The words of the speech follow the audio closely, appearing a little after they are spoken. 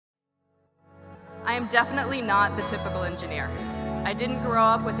I am definitely not the typical engineer. I didn't grow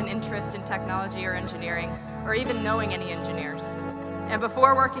up with an interest in technology or engineering, or even knowing any engineers. And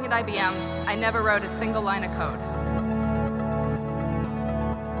before working at IBM, I never wrote a single line of code.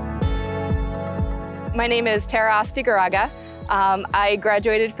 My name is Astigarraga. I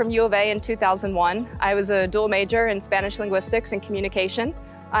graduated from U of A in 2001. I was a dual major in Spanish linguistics and communication.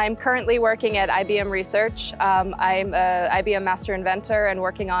 I'm currently working at IBM Research. I'm an IBM Master Inventor and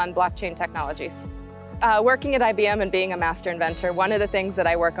working on blockchain technologies. Working at IBM and being a Master Inventor, one of the things that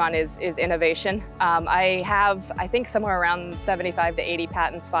I work on is innovation. I have, I think, somewhere around 75 to 80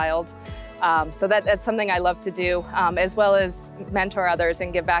 patents filed. So that's something I love to do, as well as mentor others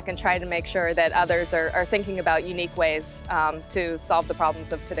and give back and try to make sure that others are thinking about unique ways to solve the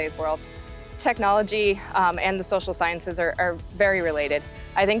problems of today's world. Technology and the social sciences are very related.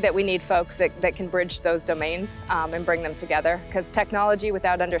 I think that we need folks that can bridge those domains and bring them together, because technology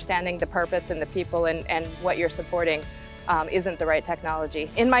without understanding the purpose and the people and what you're supporting isn't the right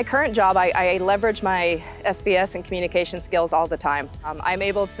technology. In my current job, I leverage my SBS and communication skills all the time. I'm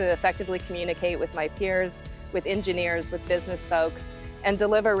able to effectively communicate with my peers, with engineers, with business folks, and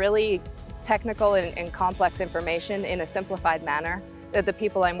deliver really technical and complex information in a simplified manner that the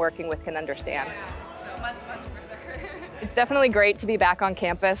people I'm working with can understand. So much further. It's definitely great to be back on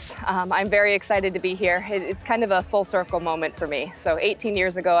campus. I'm very excited to be here. It's kind of a full circle moment for me. So 18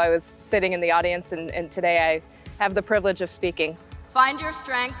 years ago, I was sitting in the audience, and today I have the privilege of speaking. Find your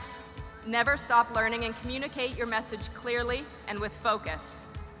strengths, never stop learning, and communicate your message clearly and with focus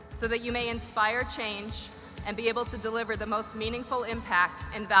so that you may inspire change and be able to deliver the most meaningful impact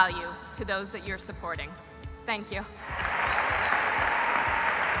and value to those that you're supporting. Thank you.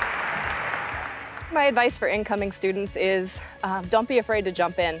 My advice for incoming students is don't be afraid to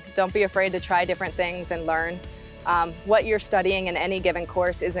jump in. Don't be afraid to try different things and learn. What you're studying in any given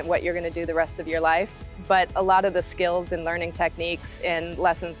course isn't what you're going to do the rest of your life, but a lot of the skills and learning techniques and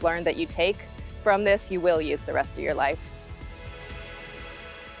lessons learned that you take from this, you will use the rest of your life.